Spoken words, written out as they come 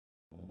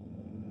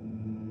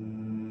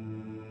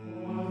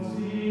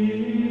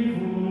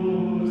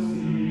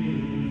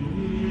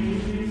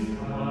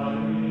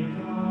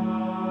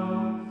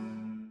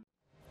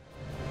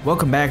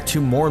Welcome back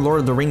to more Lord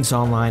of the Rings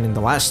Online. In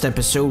the last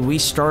episode, we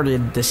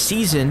started the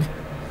season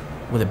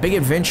with a big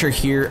adventure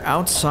here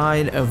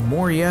outside of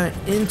Moria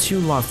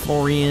into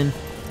Lothlorien.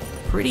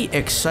 Pretty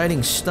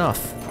exciting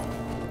stuff.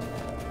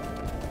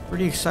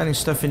 Pretty exciting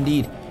stuff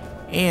indeed.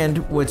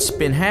 And what's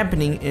been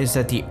happening is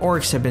that the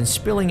orcs have been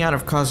spilling out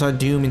of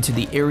Khazad-dûm into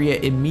the area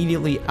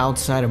immediately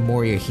outside of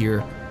Moria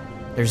here.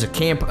 There's a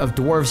camp of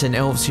dwarves and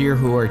elves here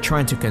who are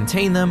trying to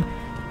contain them,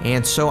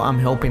 and so I'm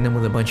helping them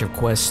with a bunch of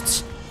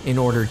quests in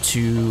order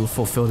to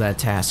fulfill that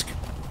task.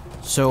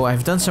 So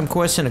I've done some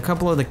quests in a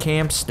couple of the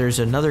camps. There's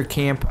another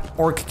camp,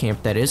 orc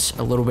camp that is,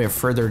 a little bit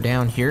further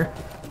down here.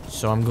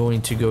 So I'm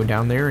going to go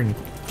down there and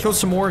kill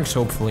some orcs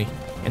hopefully,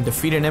 and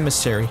defeat an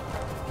emissary.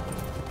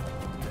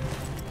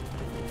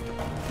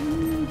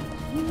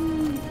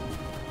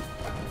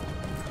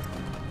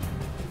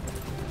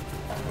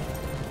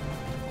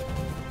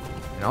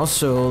 And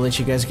also let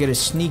you guys get a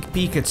sneak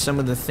peek at some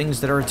of the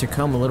things that are to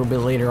come a little bit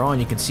later on.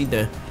 You can see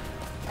the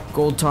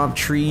gold top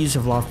trees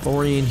of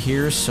Lothlorien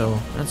here, so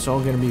that's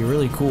all going to be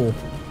really cool.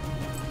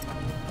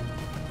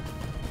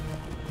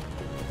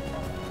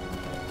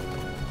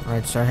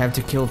 Alright, so I have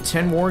to kill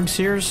 10 wargs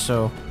here,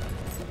 so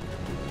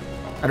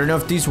I don't know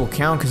if these will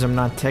count because I'm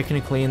not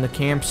technically in the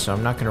camp, so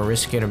I'm not going to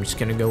risk it. I'm just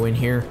going to go in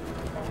here,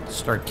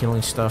 start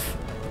killing stuff.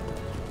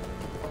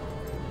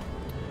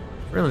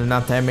 Really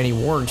not that many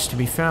wargs to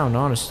be found,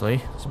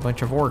 honestly. It's a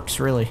bunch of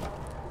orcs, really.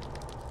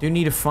 Do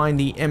need to find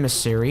the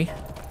emissary.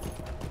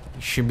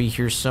 He should be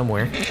here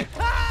somewhere. Got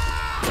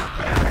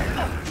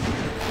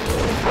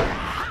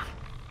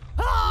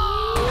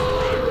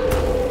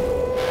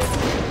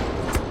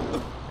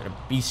a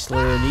beast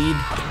slayer lead.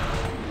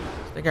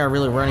 Is that guy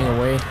really running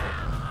away?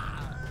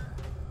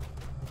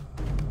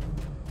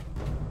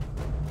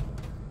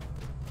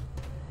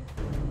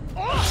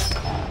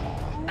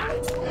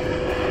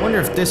 I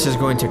wonder if this is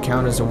going to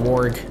count as a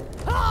warg.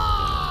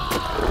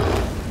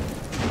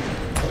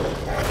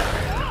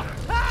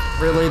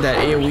 Really, that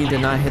AoE did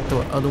not hit the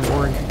other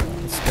warg?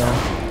 It's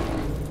dumb.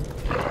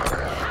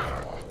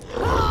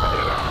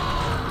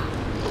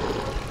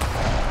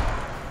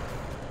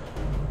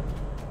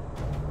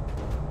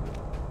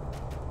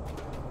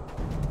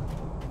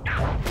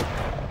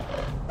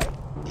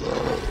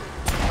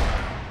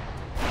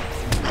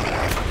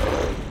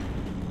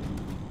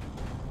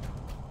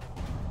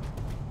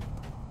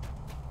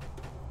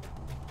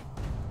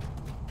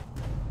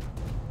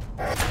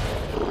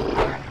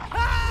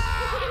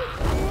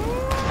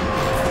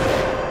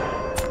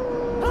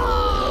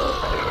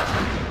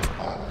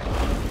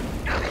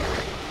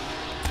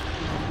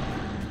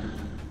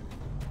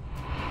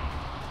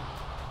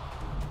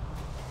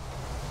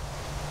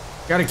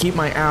 Gotta keep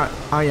my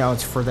eye out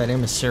for that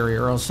emissary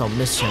or else I'll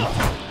miss him.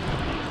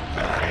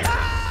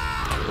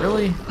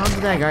 Really? How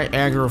did that guy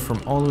aggro from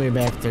all the way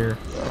back there?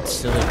 That's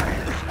silly.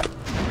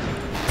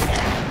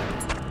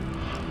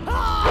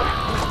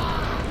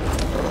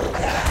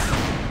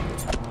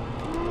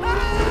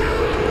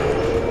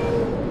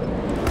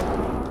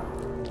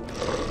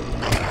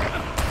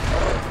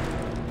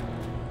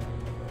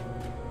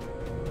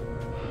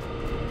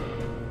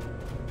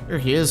 There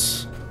he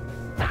is.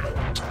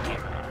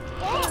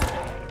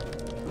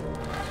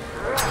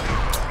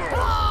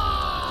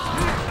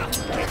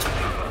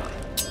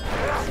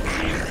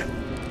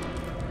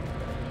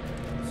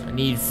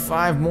 Need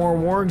 5 more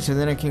wargs and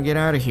then I can get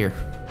out of here.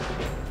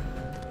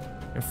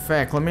 In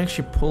fact, let me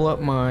actually pull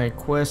up my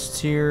quests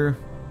here.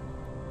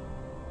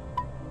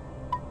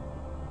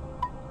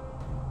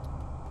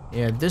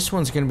 Yeah, this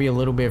one's gonna be a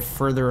little bit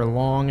further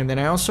along, and then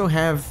I also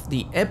have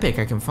the epic.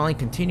 I can finally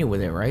continue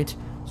with it, right?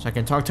 So I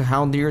can talk to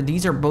Haldir.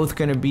 These are both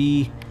gonna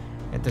be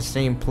at the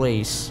same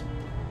place.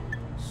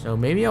 So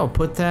maybe I'll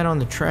put that on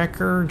the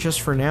tracker just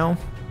for now.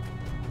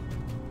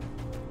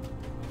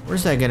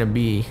 Where's that gonna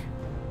be?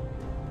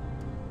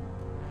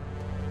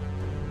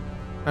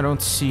 I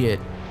don't see it.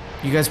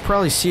 You guys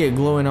probably see it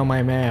glowing on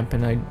my map,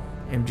 and I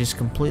am just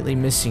completely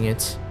missing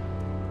it.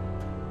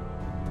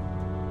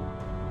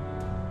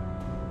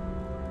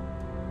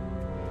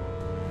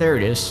 There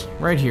it is,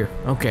 right here.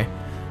 Okay,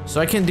 so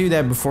I can do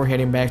that before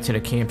heading back to the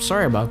camp.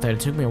 Sorry about that, it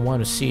took me a while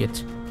to see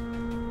it.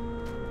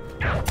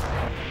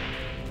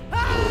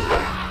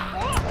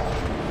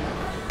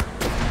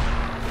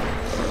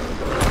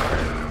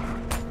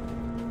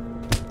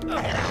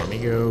 Let me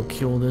go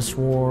kill this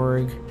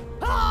warg.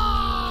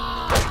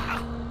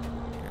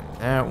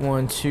 That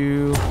one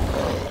too. There's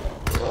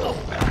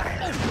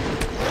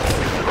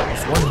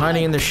one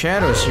hiding in the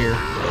shadows here,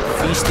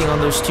 feasting on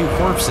those 2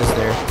 corpses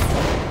there.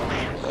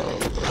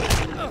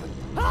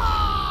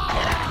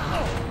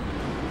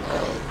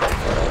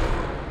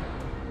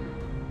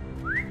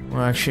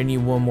 Well, actually I need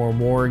 1 more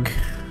warg.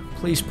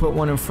 Please put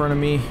one in front of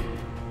me.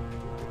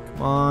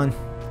 Come on.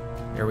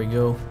 There we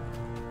go.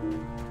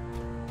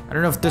 I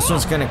don't know if this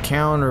one's gonna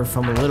count or if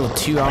I'm a little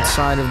too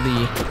outside of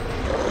the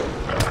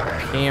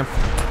camp.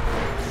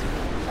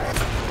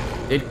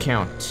 It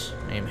count.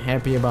 I am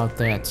happy about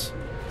that.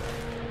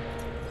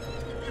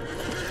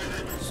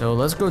 So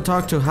let's go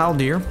talk to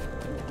Haldir.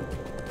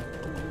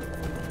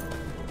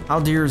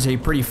 Haldir is a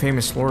pretty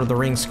famous Lord of the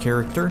Rings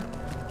character.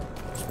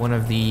 He's one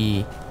of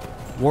the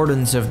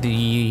wardens of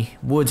the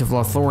woods of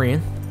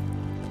Lothlorien.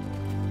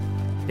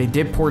 They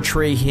did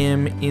portray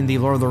him in the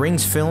Lord of the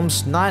Rings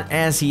films, not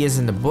as he is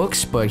in the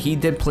books, but he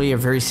did play a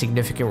very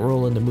significant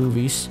role in the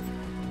movies.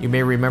 You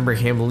may remember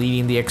him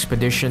leading the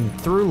expedition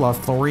through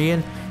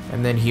Lothlorien,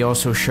 and then he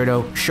also showed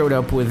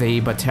up with a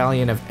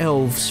battalion of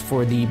elves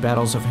for the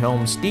battles of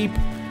Helm's Deep,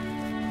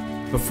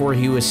 before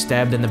he was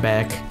stabbed in the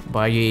back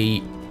by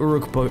a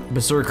Uruk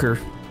berserker.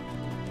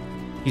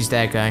 He's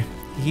that guy.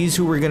 He's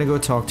who we're gonna go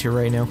talk to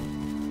right now.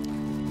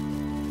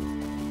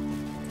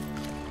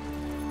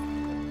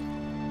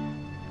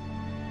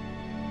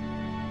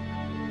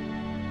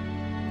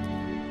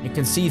 You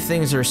can see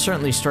things are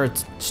certainly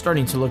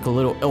starting to look a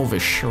little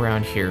elvish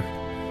around here.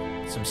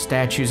 Some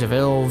statues of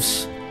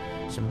elves,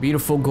 some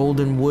beautiful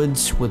golden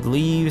woods with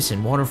leaves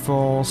and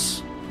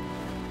waterfalls.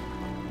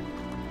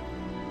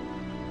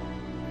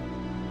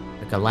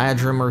 The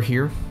Galadrim are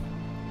here.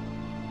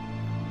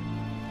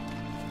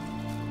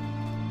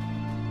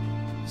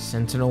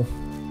 Sentinel.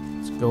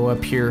 Let's go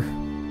up here.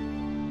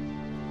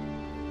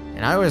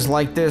 And I always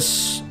like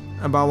this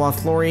about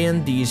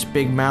Lothlorien, these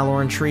big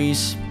Maloran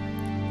trees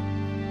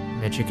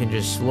that you can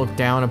just look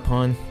down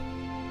upon.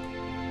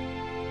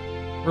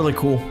 Really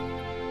cool.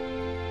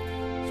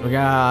 So we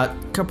got a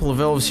couple of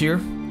elves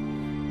here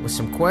with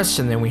some quests,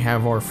 and then we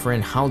have our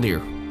friend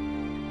Haldir.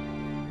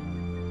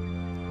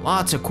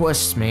 Lots of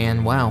quests,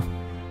 man. Wow.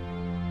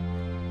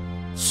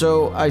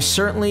 So I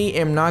certainly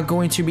am not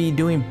going to be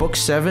doing book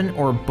 7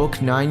 or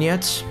book 9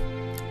 yet.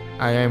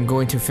 I am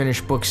going to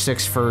finish book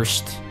 6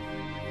 first.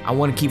 I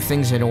want to keep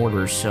things in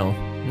order, so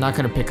I'm not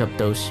going to pick up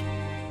those.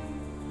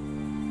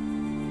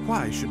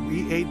 Why should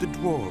we aid the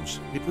dwarves?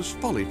 It was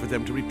folly for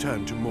them to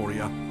return to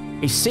Moria.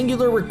 A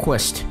singular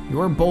request. You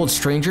are bold,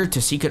 stranger,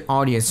 to seek an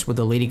audience with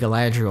the Lady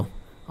Galadriel.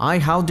 I,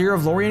 Haldir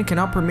of Lorien,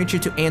 cannot permit you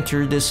to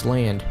enter this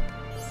land.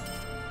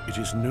 It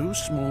is no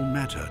small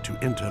matter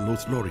to enter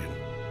Lothlorien.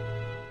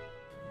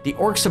 The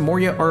orcs of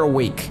Moria are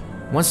awake.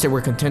 Once they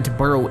were content to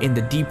burrow in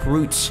the deep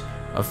roots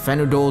of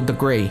Fanudol the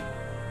Grey,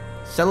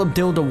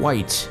 Celebdil the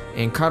White,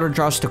 and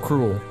Katarjas the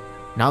Cruel.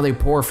 Now they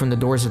pour from the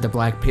doors of the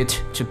Black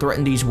Pit to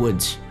threaten these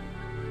woods.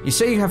 You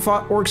say you have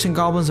fought orcs and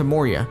goblins of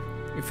Moria.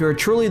 If you are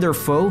truly their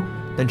foe,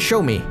 then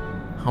show me.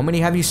 How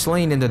many have you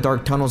slain in the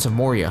dark tunnels of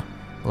Moria?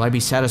 Will I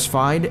be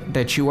satisfied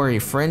that you are a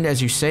friend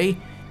as you say,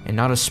 and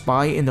not a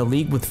spy in the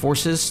league with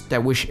forces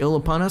that wish ill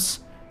upon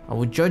us? I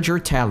will judge your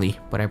tally,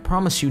 but I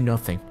promise you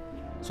nothing.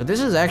 So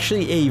this is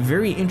actually a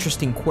very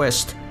interesting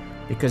quest,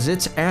 because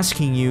it's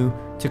asking you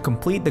to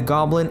complete the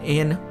goblin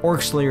and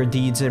orc slayer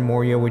deeds in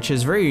Moria, which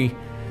is very...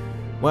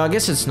 well, I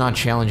guess it's not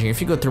challenging.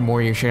 If you go through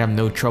Moria, you should have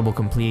no trouble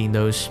completing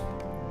those.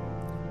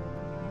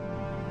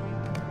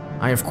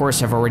 I, of course,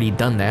 have already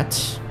done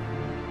that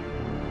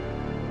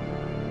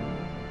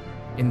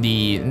in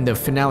the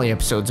finale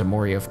episodes of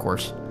Moria, of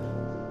course.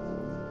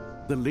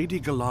 The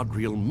Lady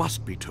Galadriel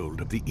must be told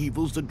of the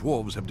evils the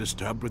dwarves have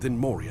disturbed within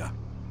Moria.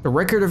 The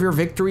record of your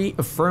victory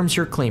affirms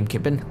your claim,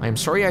 Kippen. I am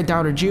sorry I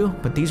doubted you,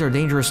 but these are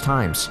dangerous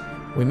times.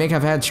 We may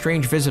have had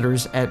strange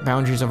visitors at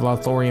boundaries of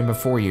Lothlorien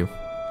before you.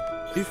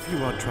 If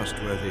you are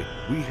trustworthy,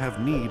 we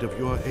have need of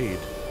your aid.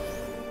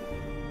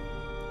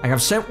 I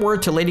have sent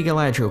word to Lady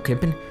Galadriel,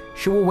 Kippen.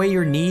 She will weigh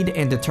your need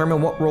and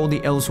determine what role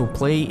the elves will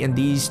play in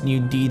these new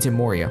deeds in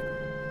Moria.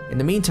 In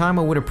the meantime,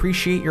 I would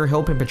appreciate your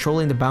help in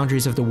patrolling the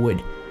boundaries of the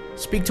wood.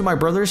 Speak to my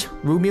brothers,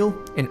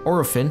 Rumil and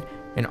Orifin,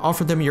 and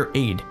offer them your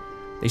aid.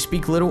 They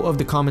speak little of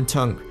the common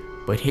tongue,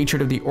 but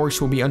hatred of the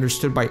orcs will be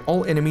understood by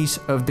all enemies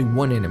of the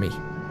one enemy.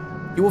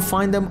 You will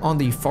find them on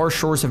the far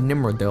shores of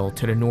Nimrodel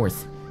to the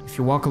north. If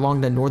you walk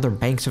along the northern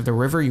banks of the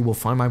river, you will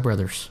find my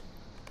brothers.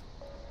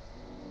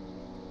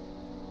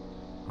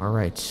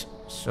 Alright,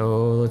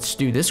 so let's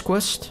do this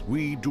quest.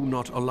 We do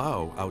not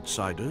allow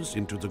outsiders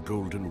into the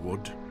Golden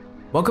Wood.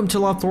 Welcome to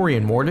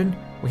Lothlorien, Morden.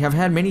 We have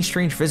had many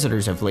strange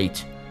visitors of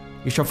late.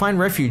 You shall find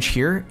refuge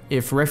here,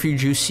 if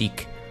refuge you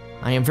seek.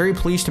 I am very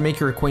pleased to make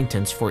your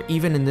acquaintance, for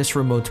even in this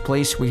remote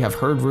place we have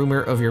heard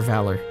rumor of your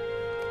valor.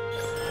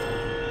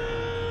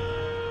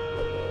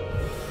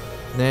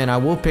 Then I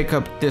will pick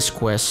up this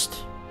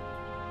quest.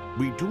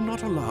 We do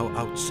not allow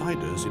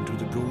outsiders into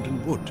the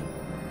Golden Wood.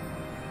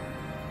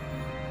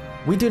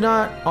 We do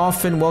not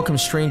often welcome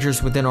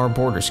strangers within our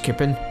borders,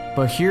 Kippen,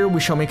 but here we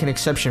shall make an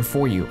exception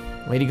for you.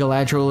 Lady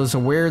Galadriel is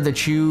aware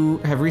that you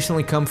have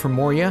recently come from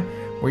Moria,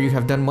 where you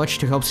have done much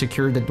to help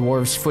secure the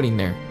dwarves' footing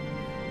there.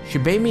 She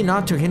bade me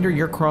not to hinder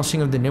your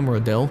crossing of the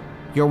Nimrodil.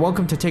 You are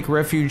welcome to take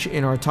refuge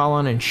in our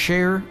Talon and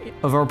share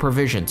of our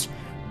provisions,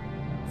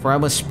 for I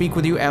must speak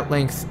with you at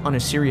length on a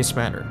serious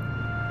matter.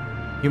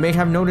 You may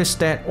have noticed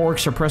that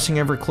orcs are pressing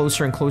ever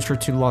closer and closer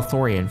to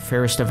Lothlorien,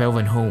 fairest of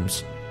elven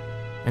homes,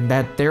 and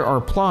that there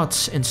are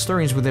plots and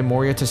stirrings within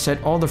Moria to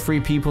set all the free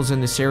peoples in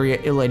this area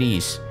ill at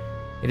ease.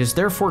 It is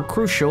therefore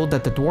crucial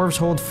that the dwarves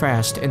hold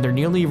fast in their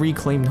newly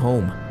reclaimed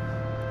home.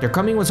 Their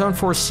coming was an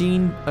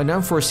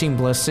unforeseen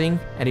blessing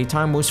at a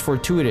time most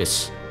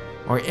fortuitous.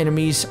 Our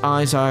enemies'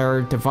 eyes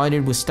are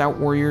divided with stout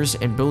warriors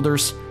and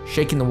builders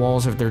shaking the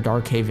walls of their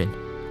dark haven.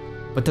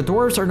 But the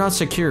dwarves are not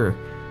secure.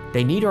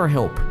 They need our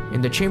help.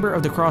 In the Chamber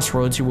of the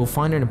Crossroads, you will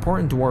find an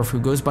important dwarf who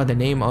goes by the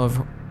name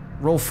of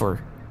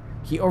Rolfer.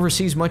 He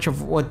oversees much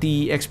of what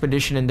the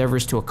expedition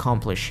endeavors to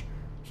accomplish.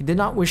 He did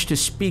not wish to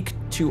speak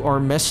to our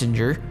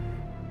messenger,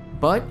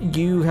 but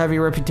you have a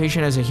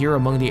reputation as a hero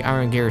among the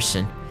Iron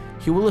Garrison.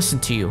 He will listen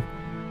to you.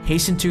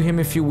 Hasten to him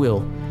if you will,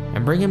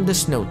 and bring him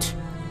this note.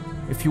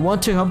 If you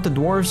want to help the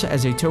dwarves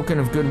as a token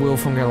of goodwill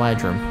from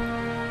Galadrim.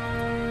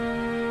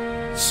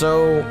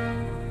 So,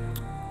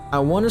 I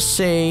want to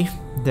say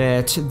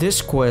that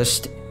this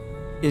quest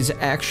is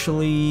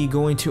actually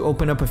going to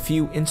open up a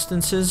few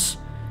instances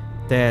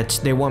that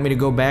they want me to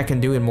go back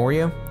and do in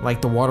Moria,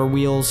 like the water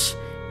wheels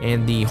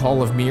and the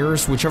Hall of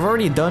Mirrors, which I've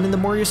already done in the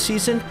Moria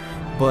season,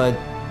 but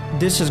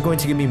this is going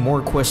to give me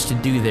more quests to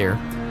do there.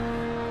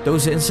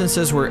 Those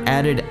instances were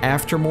added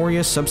after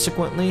Moria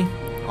subsequently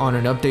on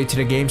an update to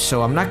the game,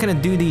 so I'm not going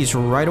to do these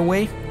right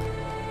away,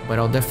 but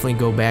I'll definitely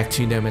go back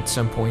to them at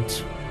some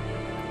point.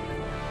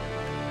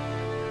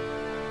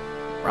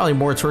 Probably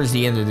more towards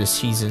the end of this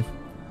season.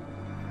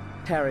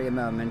 Tarry a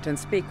moment and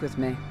speak with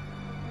me.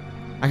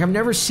 I have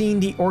never seen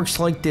the orcs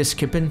like this,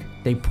 Kippen.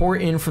 They pour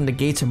in from the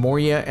gates of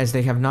Moria as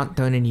they have not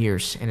done in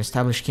years, and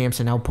establish camps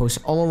and outposts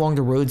all along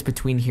the roads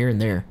between here and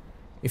there.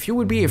 If you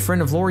would be a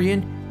friend of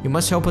Lorien, you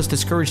must help us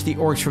discourage the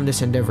orcs from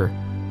this endeavor.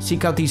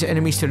 Seek out these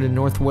enemies to the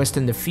northwest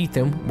and defeat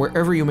them,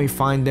 wherever you may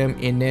find them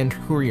in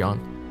Nandhurion.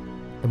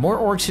 The more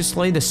orcs you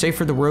slay, the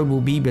safer the road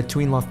will be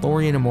between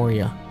Lothlorien and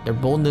Moria. Their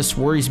boldness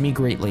worries me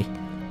greatly.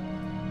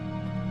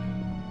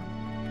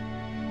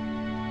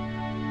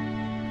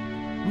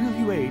 Will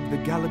you aid the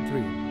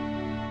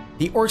Galadrim?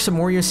 The orcs of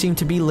Moria seem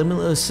to be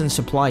limitless in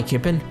supply,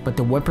 Kippen, but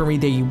the weaponry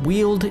they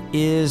wield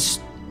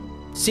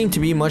seem to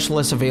be much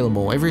less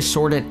available. Every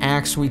sword and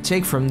axe we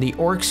take from the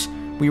orcs,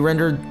 we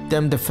render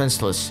them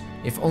defenseless,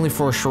 if only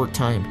for a short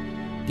time.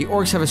 The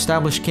orcs have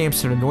established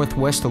camps to the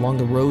northwest along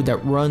the road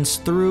that runs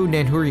through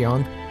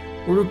Nandhurion,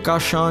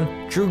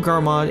 Uruk-Gashan,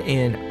 Drugarmad,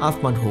 and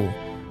Athmanhul.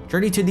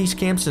 Journey to these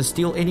camps and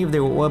steal any of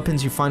the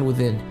weapons you find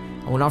within.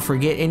 I will not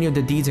forget any of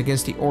the deeds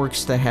against the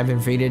orcs that have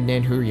invaded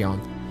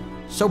Nandhurion,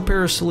 so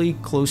perilously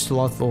close to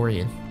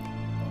Lothlorien.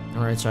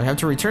 Alright, so I have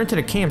to return to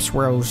the camps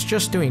where I was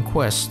just doing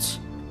quests.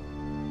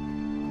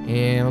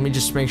 And let me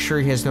just make sure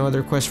he has no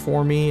other quests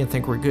for me. I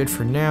think we're good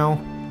for now.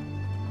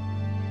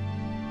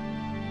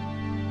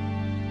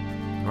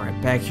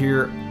 Alright, back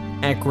here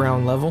at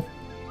ground level.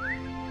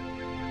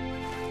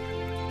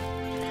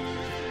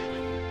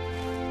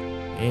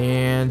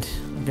 And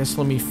I guess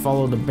let me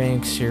follow the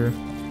banks here.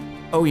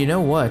 Oh, you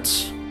know what?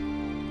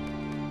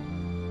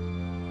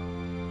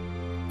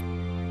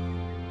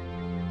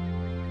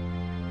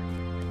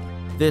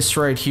 This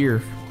right here.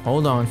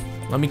 Hold on.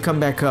 Let me come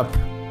back up.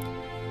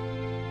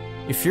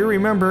 If you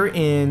remember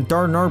in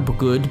Dar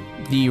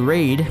Narbugud, the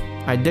raid,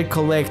 I did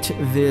collect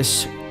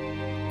this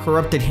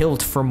corrupted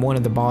hilt from one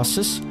of the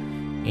bosses.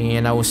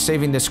 And I was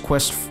saving this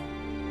quest.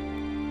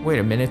 Wait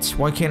a minute.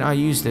 Why can't I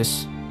use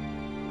this?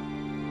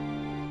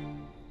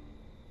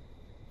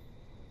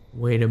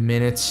 Wait a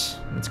minute.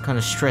 It's kind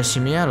of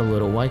stressing me out a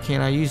little. Why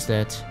can't I use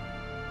that?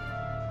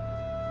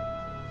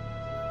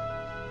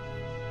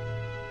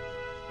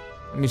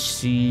 Let me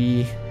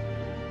see.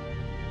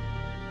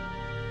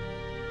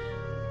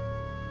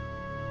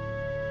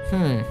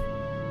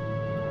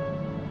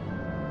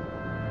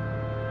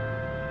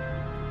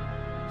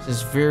 This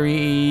is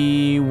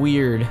very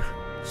weird.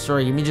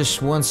 Sorry, give me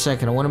just 1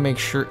 second. I want to make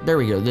sure. There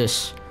we go,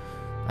 this.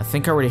 I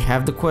think I already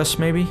have the quest,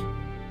 maybe?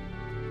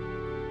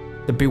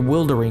 The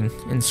Bewildering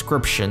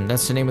Inscription.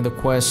 That's the name of the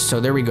quest. So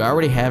there we go. I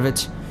already have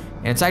it.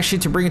 And it's actually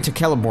to bring it to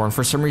Celeborn.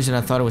 For some reason,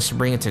 I thought it was to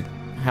bring it to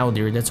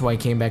Haldir. That's why I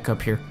came back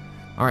up here.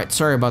 Alright,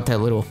 sorry about that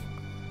little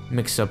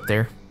mix-up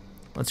there.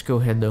 Let's go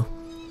ahead, though.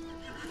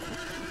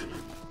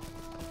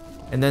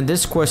 And then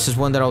this quest is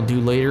one that I'll do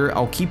later.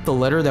 I'll keep the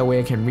letter, that way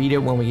I can read it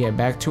when we get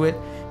back to it.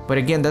 But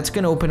again, that's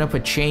going to open up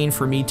a chain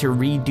for me to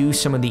redo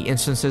some of the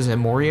instances in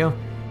Moria.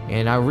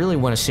 And I really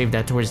want to save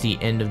that towards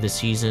the end of the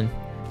season.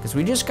 Because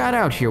we just got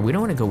out here. We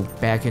don't want to go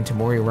back into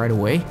Moria right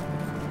away.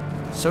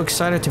 So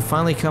excited to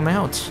finally come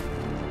out.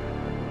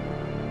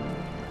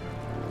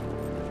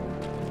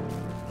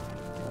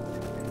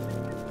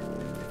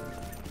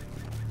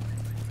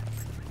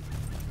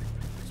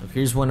 So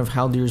here's one of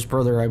Haldir's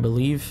brother, I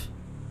believe.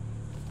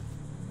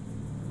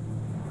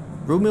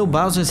 Rumil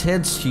bows his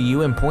head to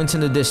you and points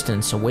in the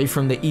distance, away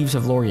from the eaves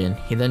of Lorien.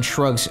 He then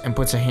shrugs and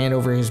puts a hand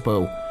over his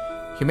bow.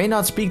 He may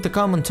not speak the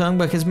common tongue,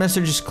 but his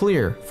message is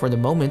clear. For the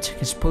moment,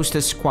 his post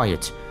is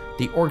quiet.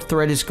 The orc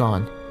threat is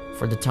gone,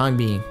 for the time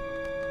being.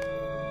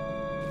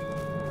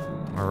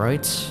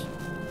 Alright.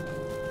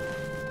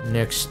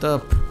 Next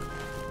up,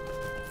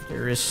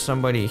 there is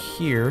somebody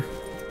here.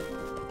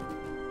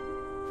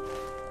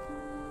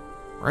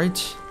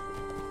 Right?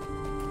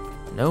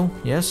 No?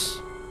 Yes?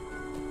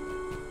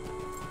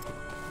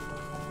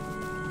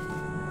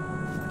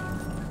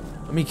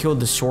 Let me kill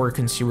the Sork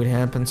and see what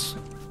happens.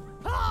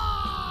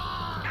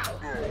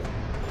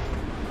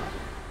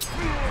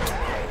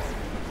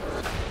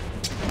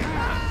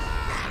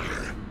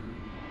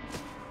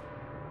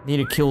 Need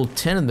to kill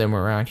 10 of them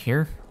around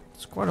here.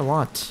 It's quite a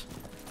lot.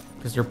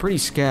 Because they're pretty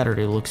scattered,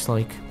 it looks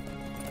like.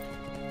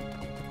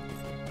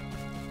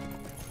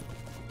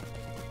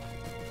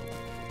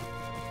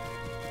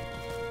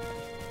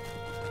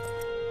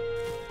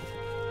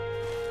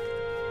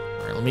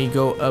 Alright, let me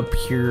go up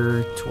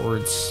here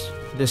towards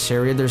this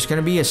area. There's going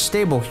to be a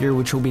stable here,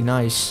 which will be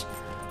nice.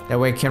 That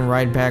way I can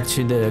ride back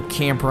to the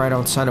camp right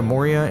outside of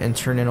Moria and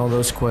turn in all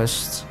those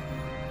quests.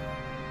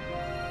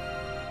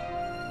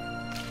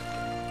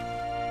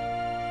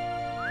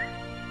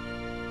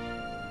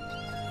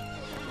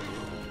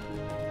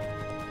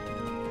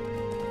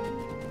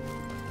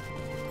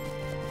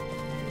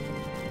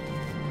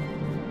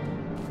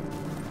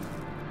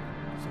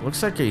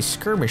 Looks like a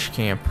skirmish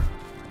camp.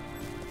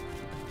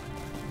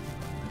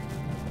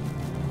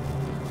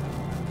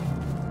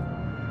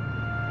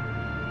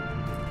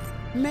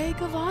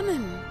 Make of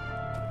Annen.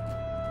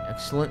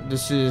 Excellent.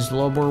 This is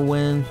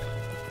Loborwin.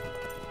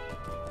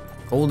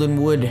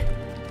 Golden Wood.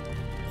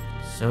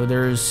 So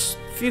there's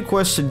a few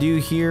quests to do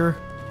here.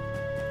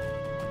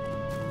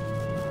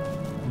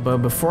 But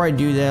before I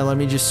do that, let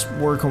me just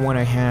work on what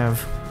I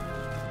have.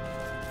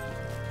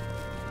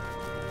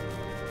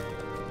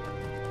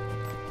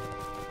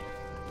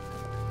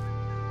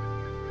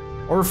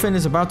 Orphan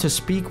is about to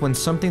speak when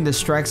something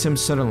distracts him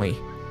suddenly.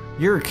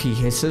 Yerk, he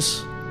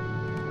hisses.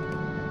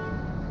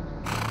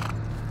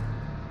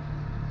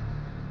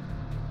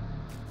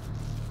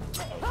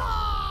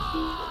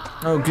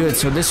 Oh good,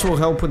 so this will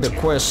help with the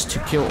quest to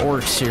kill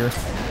orcs here.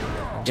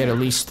 Get at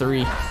least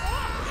 3.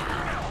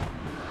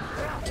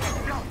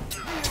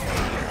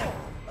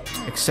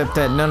 Except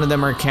that none of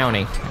them are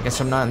counting. I guess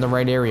I'm not in the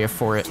right area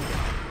for it.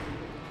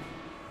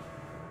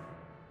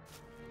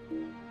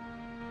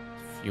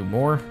 A few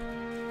more.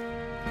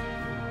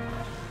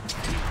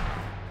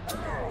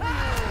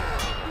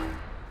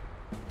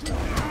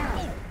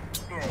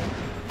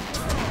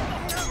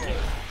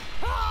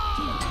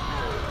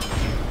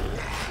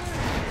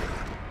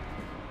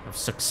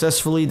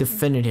 Successfully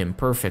defended him.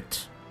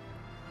 Perfect.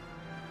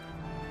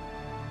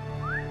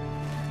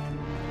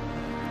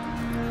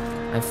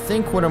 I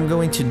think what I'm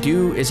going to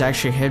do is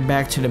actually head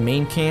back to the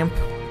main camp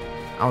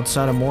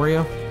outside of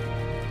Moria.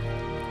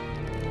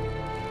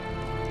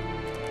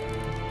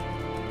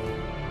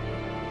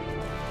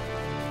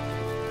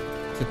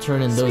 To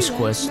turn in those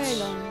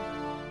quests.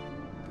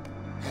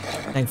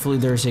 Thankfully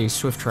there's a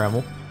swift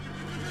travel.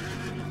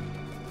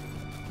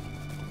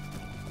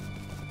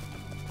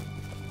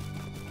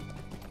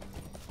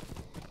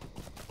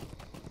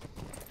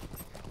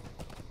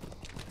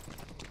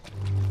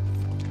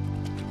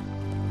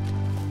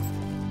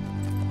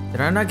 Did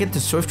I not get the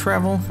swift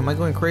travel? Am I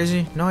going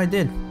crazy? No, I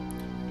did.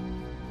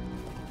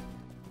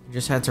 I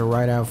just had to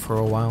ride out for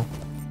a while.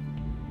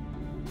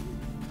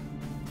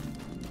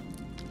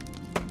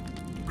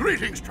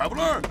 Greetings,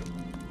 traveler!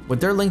 With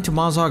their link to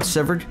Mazog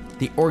severed,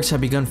 the orcs have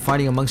begun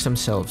fighting amongst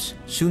themselves.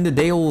 Soon the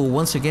Dale will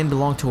once again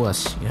belong to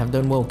us. You have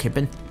done well,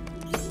 Kippen.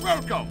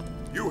 Welcome!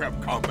 You have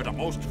come at a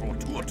most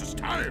fortuitous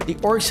time. The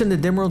orcs in the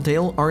Dimral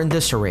Dale are in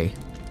disarray.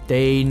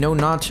 They know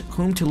not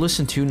whom to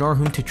listen to nor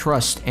whom to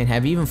trust, and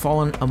have even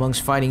fallen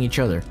amongst fighting each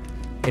other.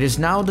 It is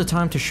now the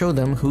time to show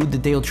them who the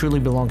Dale truly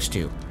belongs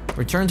to.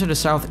 Return to the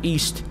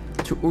southeast,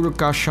 to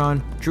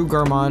Uruk-Gashan,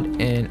 Drugarmad,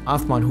 and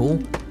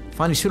Athmanhul.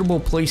 Find a suitable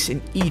place in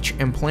each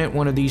and plant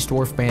one of these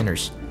dwarf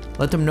banners.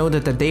 Let them know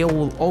that the Dale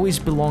will always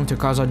belong to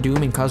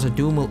Khazad-dûm, and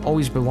Khazad-dûm will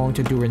always belong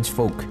to Durin's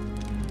folk.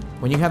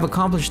 When you have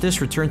accomplished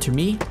this, return to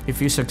me.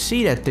 If you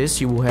succeed at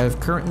this, you will have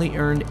currently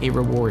earned a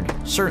reward.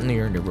 Certainly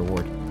earned a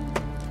reward.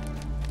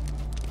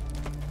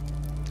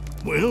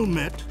 Well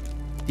met.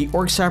 The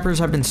orc sappers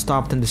have been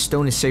stopped and the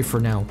stone is safe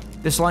for now.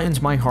 This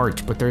lightens my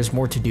heart, but there is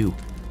more to do.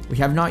 We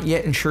have not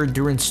yet ensured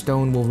Durin's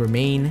stone will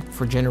remain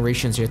for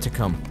generations yet to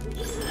come.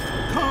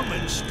 Come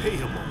and stay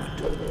a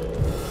moment.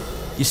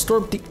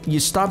 You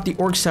stopped the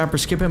orc sapper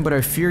skipping, but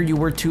I fear you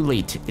were too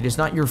late. It is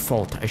not your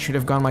fault. I should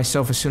have gone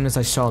myself as soon as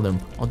I saw them.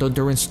 Although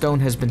Durin's stone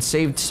has been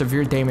saved,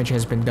 severe damage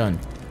has been done.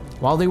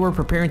 While they were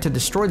preparing to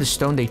destroy the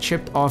stone, they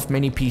chipped off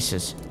many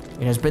pieces.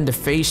 It has been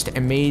defaced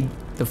and made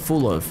the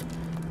fool of.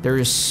 There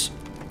is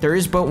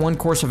but one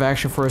course of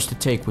action for us to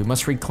take. We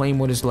must reclaim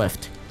what is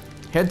left.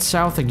 Head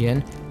south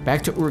again,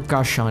 back to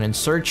Uruk-Gashan, and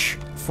search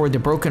for the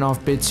broken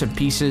off bits and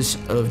pieces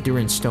of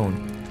Durin's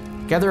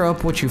stone. Gather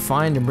up what you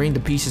find and bring the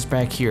pieces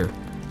back here.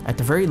 At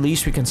the very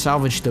least, we can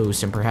salvage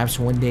those and perhaps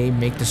one day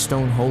make the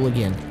stone whole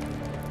again.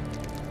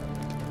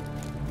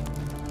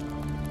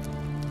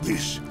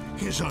 This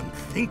is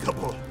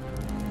unthinkable.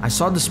 I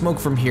saw the smoke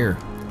from here.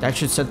 That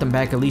should set them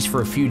back at least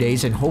for a few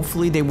days, and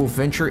hopefully they will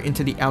venture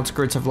into the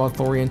outskirts of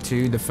Lothlorien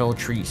to the felled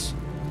trees.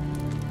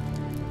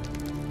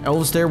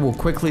 Elves there will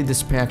quickly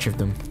dispatch of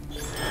them.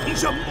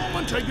 Is a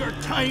moment of your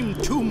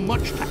time too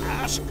much to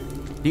ask?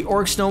 The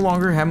orcs no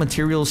longer have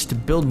materials to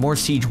build more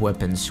siege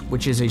weapons,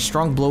 which is a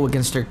strong blow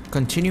against their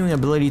continuing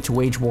ability to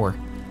wage war.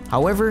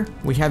 However,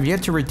 we have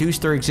yet to reduce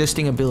their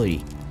existing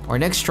ability. Our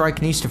next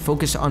strike needs to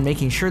focus on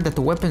making sure that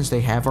the weapons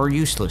they have are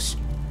useless.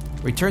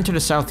 Return to the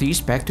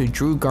southeast back to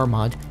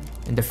Drugarmad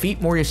and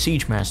defeat Moria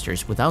siege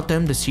masters. Without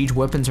them, the siege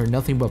weapons are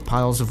nothing but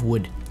piles of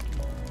wood.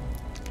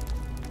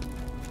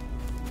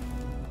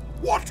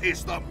 What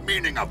is the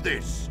meaning of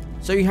this?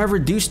 So you have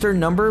reduced their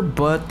number,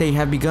 but they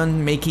have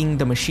begun making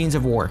the machines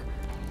of war.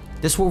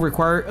 This will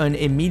require an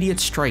immediate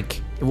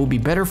strike. It will be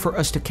better for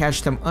us to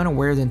catch them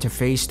unaware than to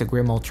face the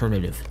grim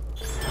alternative.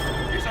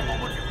 Is a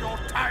moment of your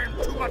time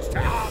too much to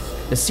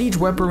ask? The siege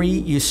weaponry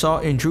you saw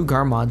in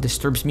J.R.R.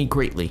 disturbs me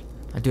greatly.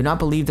 I do not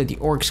believe that the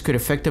orcs could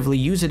effectively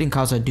use it in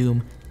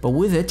Khazad-dûm, but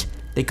with it,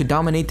 they could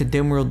dominate the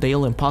Dimrill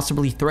Dale and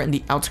possibly threaten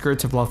the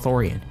outskirts of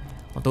Lothlorien,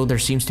 although there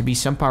seems to be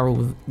some power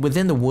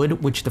within the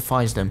wood which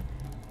defies them.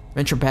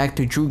 Venture back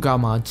to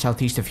J.R.R.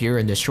 southeast of here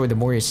and destroy the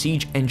Moria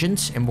siege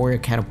engines and Moria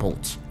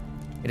catapults.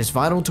 It is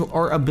vital to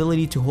our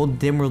ability to hold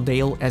Dimrill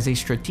Dale as a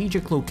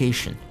strategic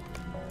location.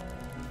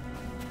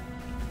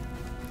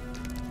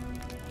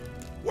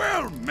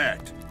 Well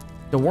met.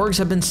 The wargs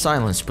have been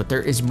silenced, but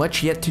there is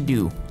much yet to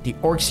do. The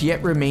orcs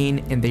yet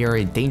remain, and they are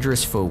a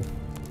dangerous foe.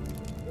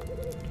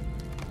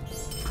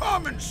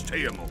 Come and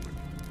stay a moment.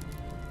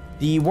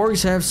 The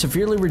wargs have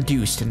severely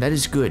reduced, and that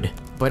is good,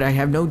 but I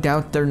have no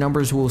doubt their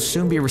numbers will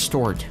soon be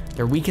restored.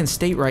 Their weakened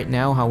state right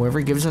now,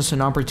 however, gives us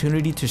an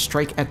opportunity to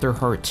strike at their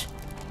heart.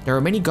 There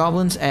are many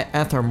goblins at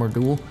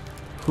Mordor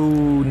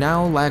who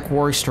now lack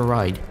wargs to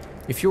ride.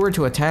 If you were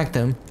to attack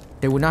them,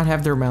 they would not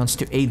have their mounts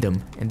to aid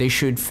them, and they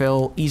should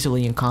fail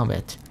easily in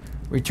combat.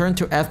 Return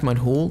to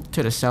Mordor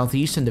to the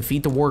southeast and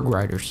defeat the warg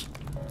riders.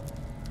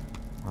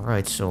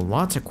 Alright, so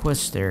lots of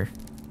quests there.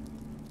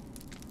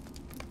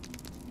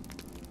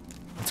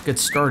 Let's get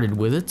started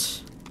with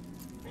it.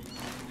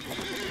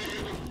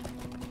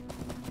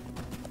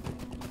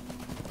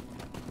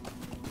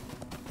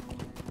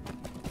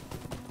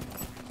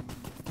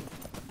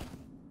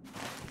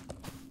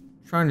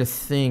 Trying to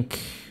think.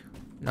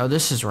 No,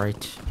 this is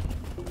right.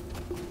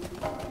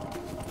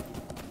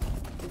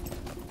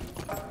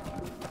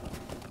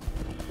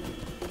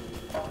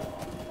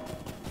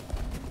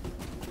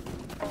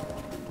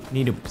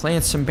 Need to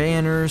plant some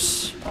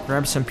banners,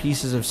 grab some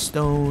pieces of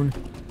stone.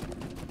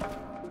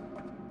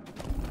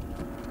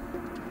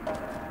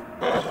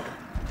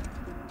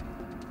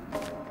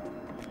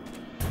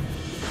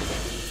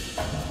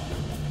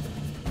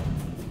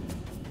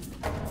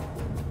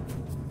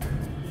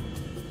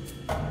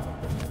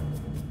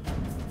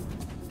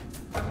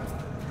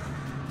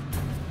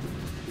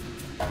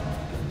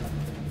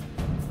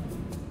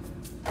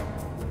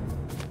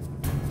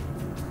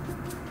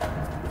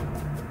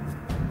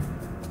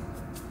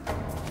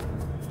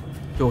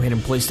 Go ahead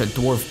and place that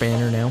dwarf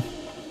banner now.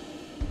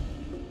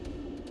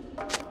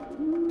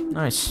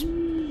 Nice.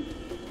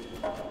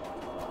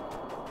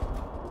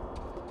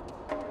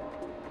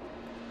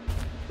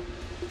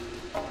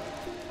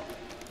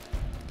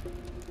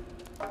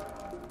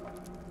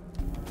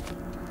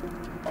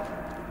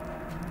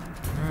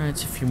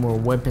 Alright, a few more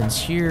weapons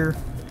here.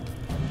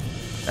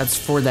 That's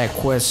for that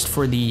quest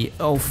for the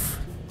elf.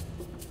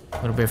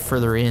 A little bit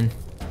further in.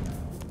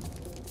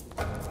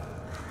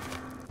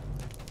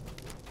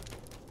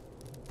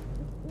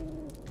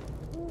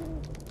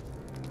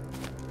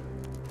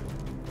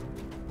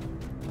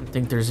 I don't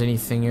think there's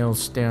anything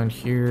else down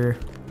here.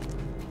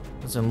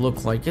 Doesn't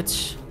look like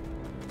it.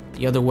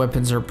 The other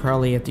weapons are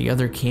probably at the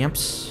other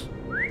camps.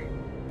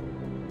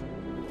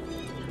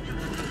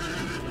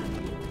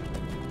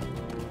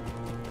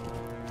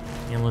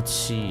 And let's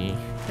see.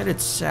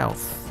 Headed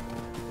south.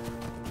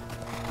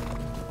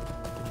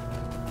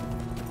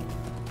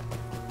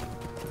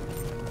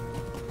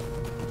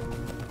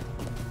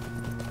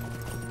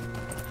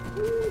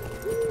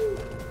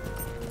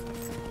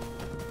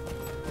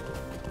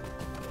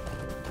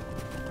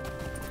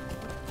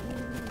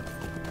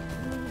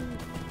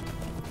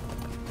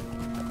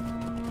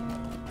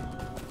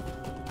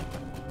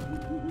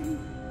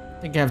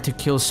 I think I have to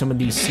kill some of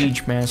these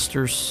siege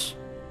masters.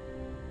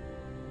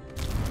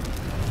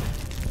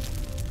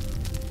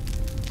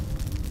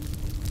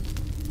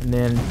 And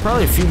then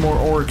probably a few more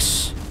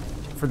orcs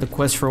for the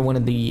quest for one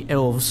of the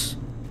elves.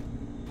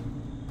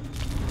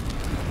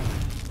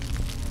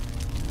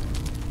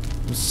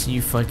 Let's see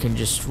if I can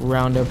just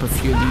round up a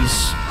few of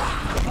these.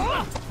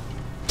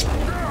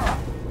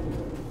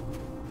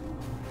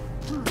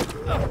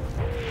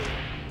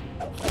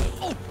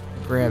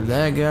 Grab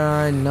that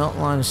guy, not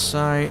line of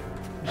sight.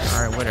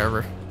 Alright,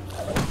 whatever.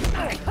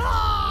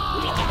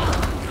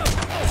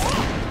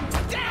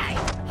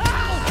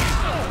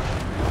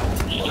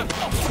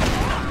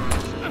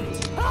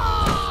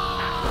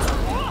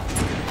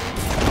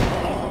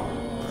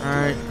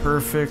 Alright,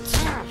 perfect.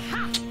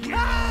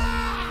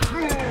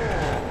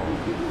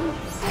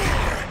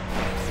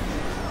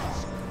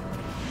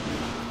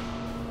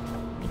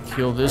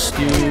 Kill this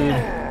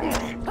dude.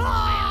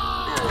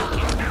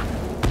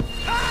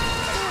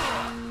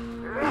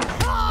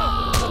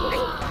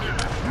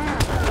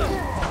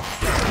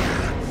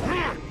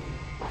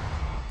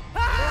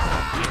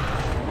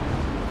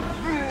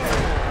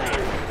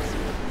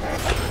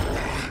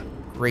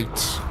 Great.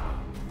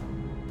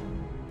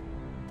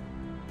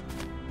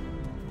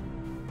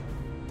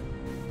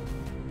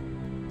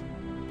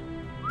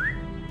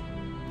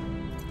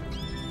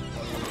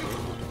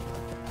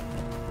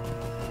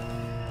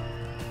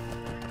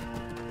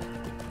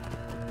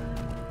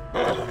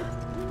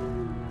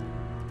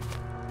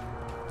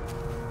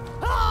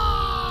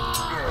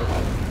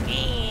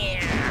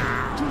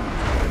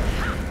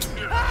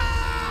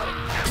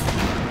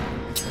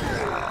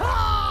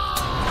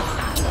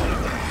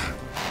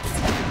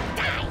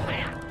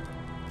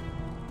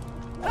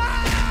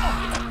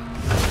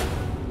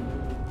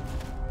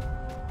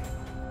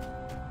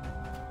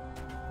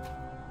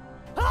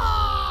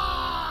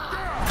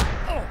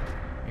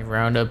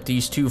 Round up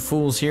these two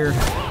fools here.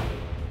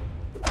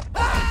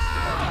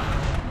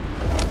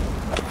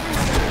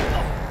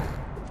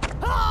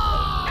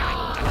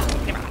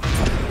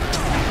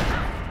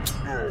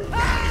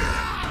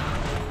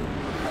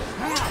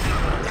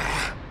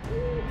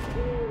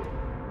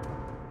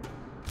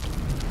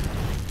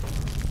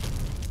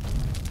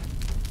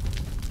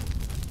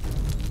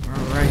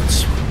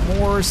 Alright,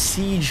 more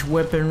siege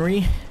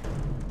weaponry.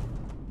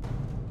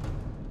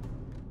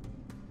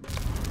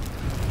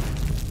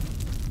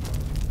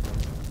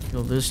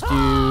 Kill this dude.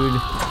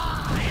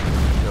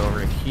 Go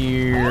over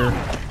here.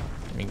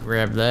 Let me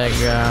grab that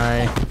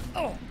guy.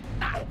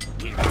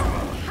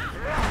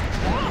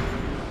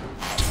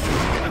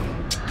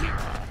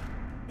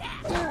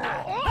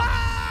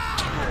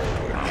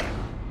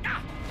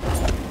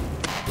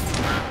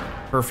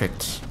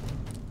 Perfect.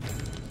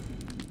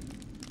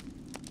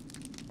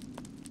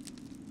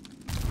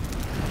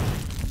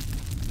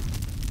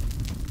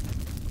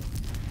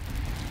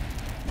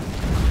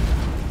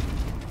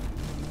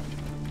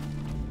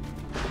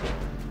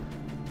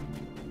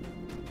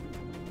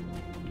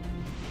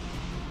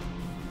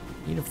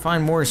 Need to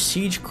find more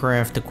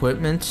siegecraft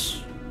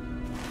equipment.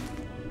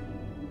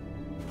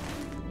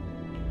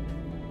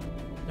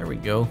 There we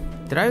go.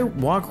 Did I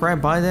walk right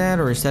by that,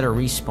 or is that a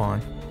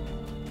respawn?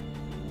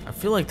 I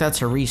feel like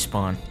that's a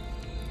respawn.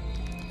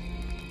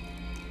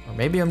 Or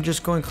maybe I'm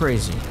just going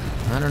crazy.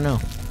 I don't know.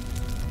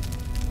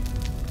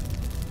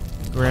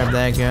 Grab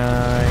that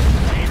guy.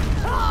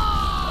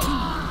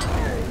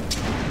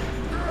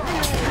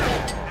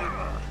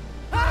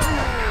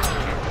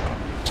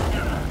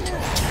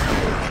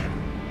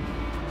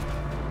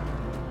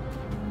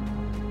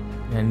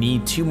 I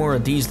need 2 more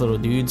of these little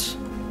dudes.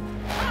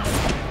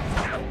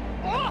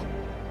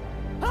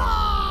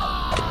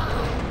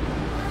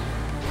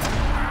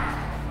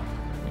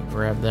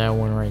 Grab that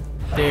one right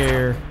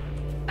there.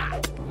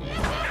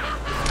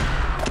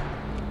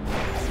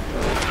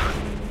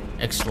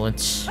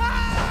 Excellent.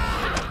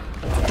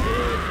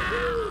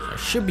 I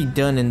should be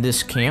done in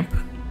this camp.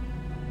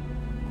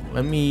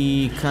 Let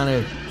me kind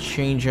of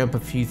change up a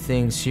few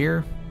things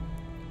here.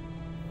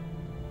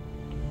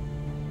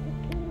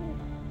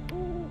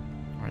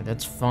 Alright,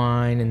 that's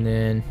fine. And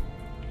then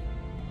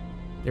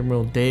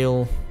Emerald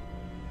Dale.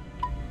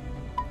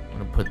 I'm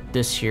gonna put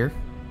this here.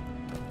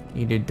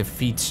 Need to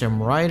defeat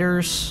some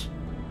riders.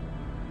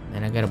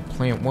 And I gotta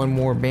plant 1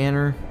 more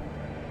banner.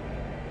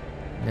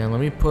 And let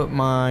me put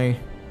my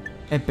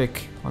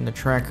epic on the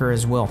tracker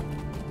as well.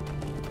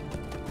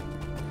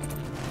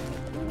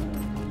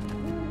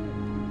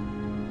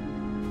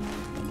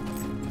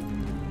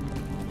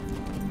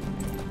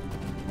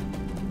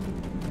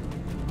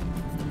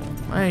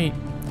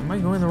 Am I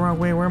going the wrong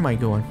way? Where am I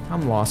going?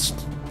 I'm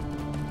lost.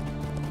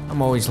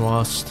 I'm always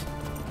lost.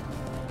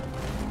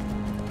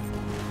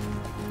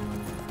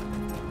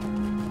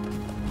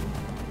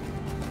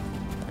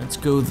 Let's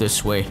go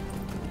this way.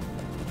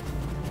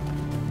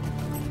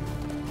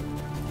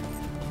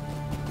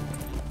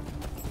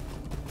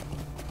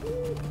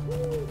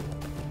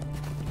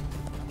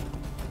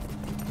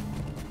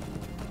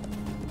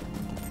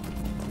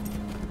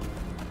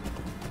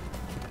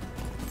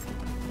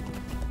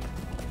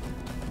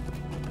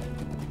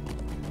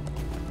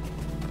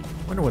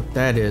 Wonder what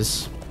that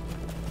is.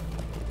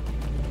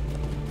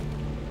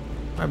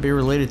 Might be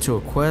related to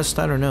a quest,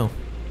 I don't know.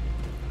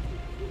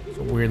 It's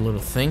a weird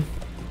little thing.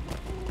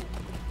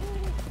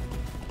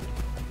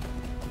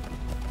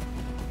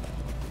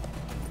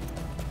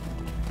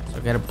 So I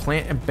gotta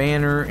plant a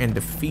banner and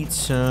defeat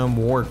some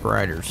warg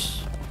riders.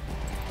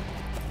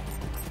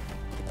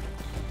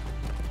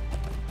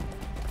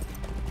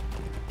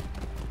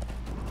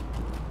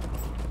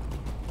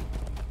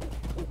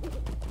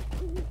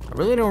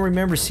 I really don't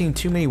remember seeing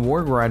too many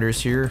warg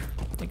riders here.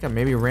 I think I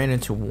maybe ran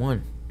into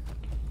one.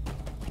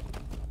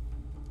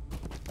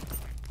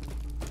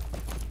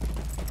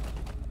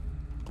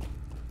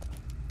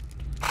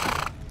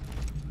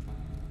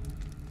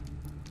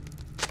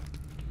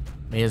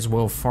 May as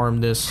well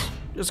farm this,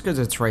 just because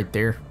it's right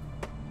there.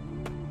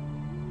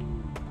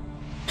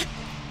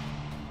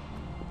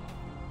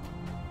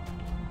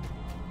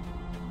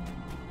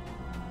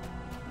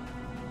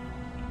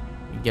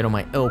 Get on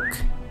my elk,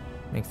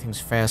 make things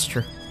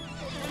faster.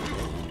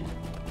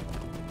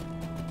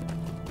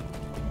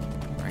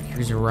 Alright,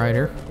 here's a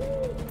rider.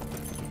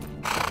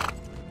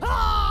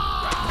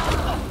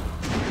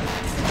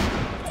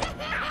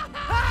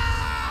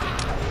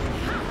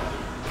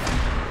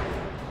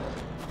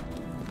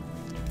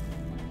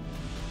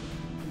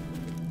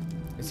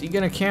 Is he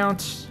gonna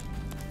count?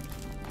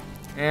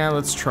 Yeah,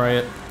 let's try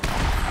it.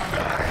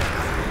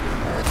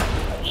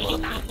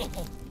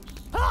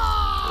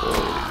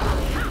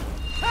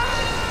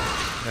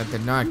 That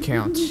did not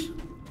count.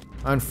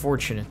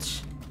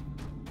 Unfortunate.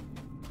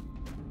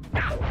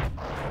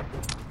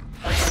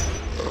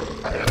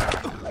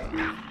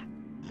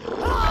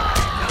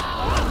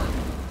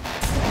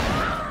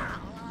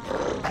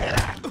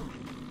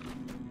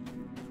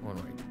 One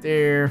right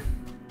there.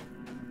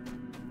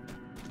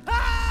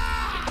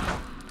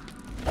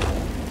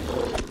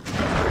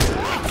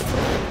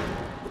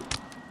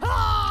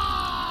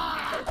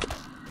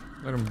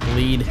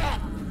 speed.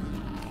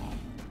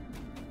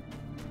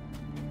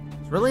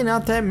 There's really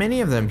not that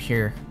many of them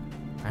here.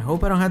 I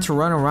hope I don't have to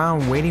run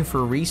around waiting for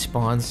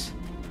respawns.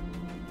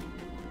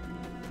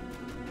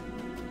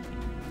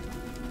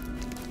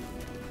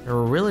 There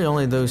were really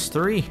only those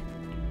three.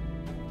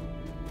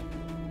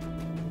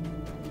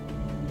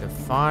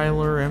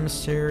 Defiler,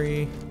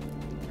 Emissary.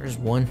 There's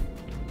one.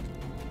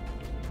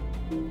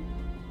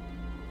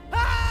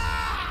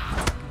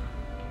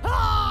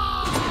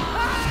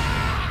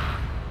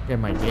 Yeah,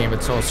 my game,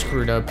 it's all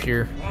screwed up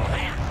here.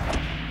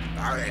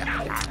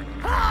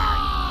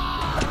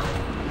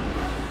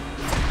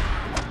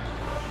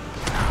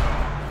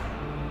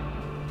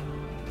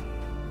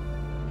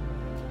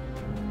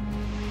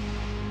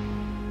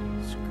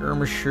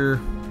 Skirmisher.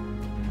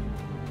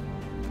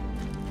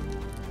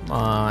 Come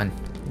on.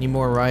 Need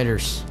more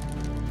riders.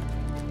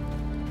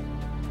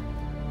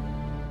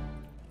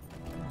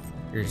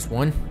 Here's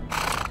one.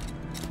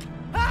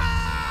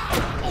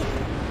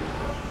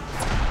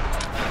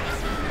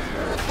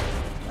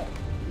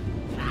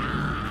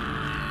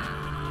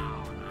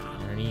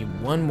 I need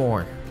one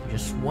more.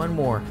 Just one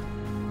more.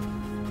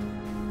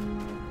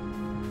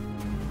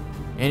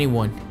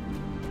 Anyone.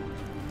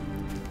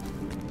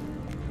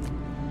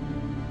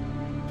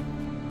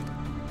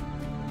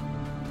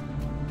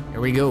 Here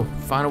we go.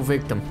 Final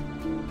victim.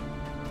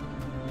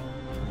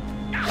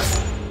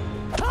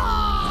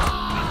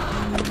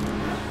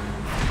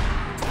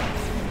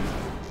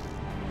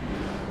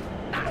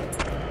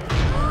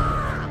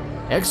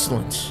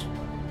 Excellent.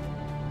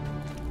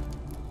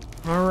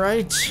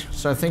 Alright,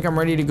 so I think I'm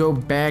ready to go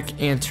back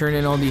and turn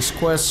in all these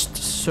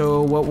quests.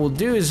 So what we'll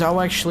do is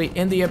I'll actually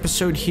end the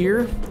episode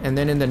here, and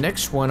then in the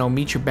next one I'll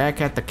meet you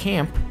back at the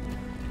camp,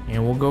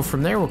 and we'll go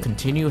from there. We'll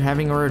continue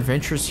having our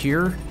adventures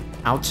here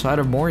outside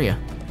of Moria.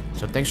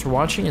 So thanks for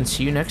watching, and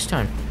see you next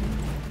time.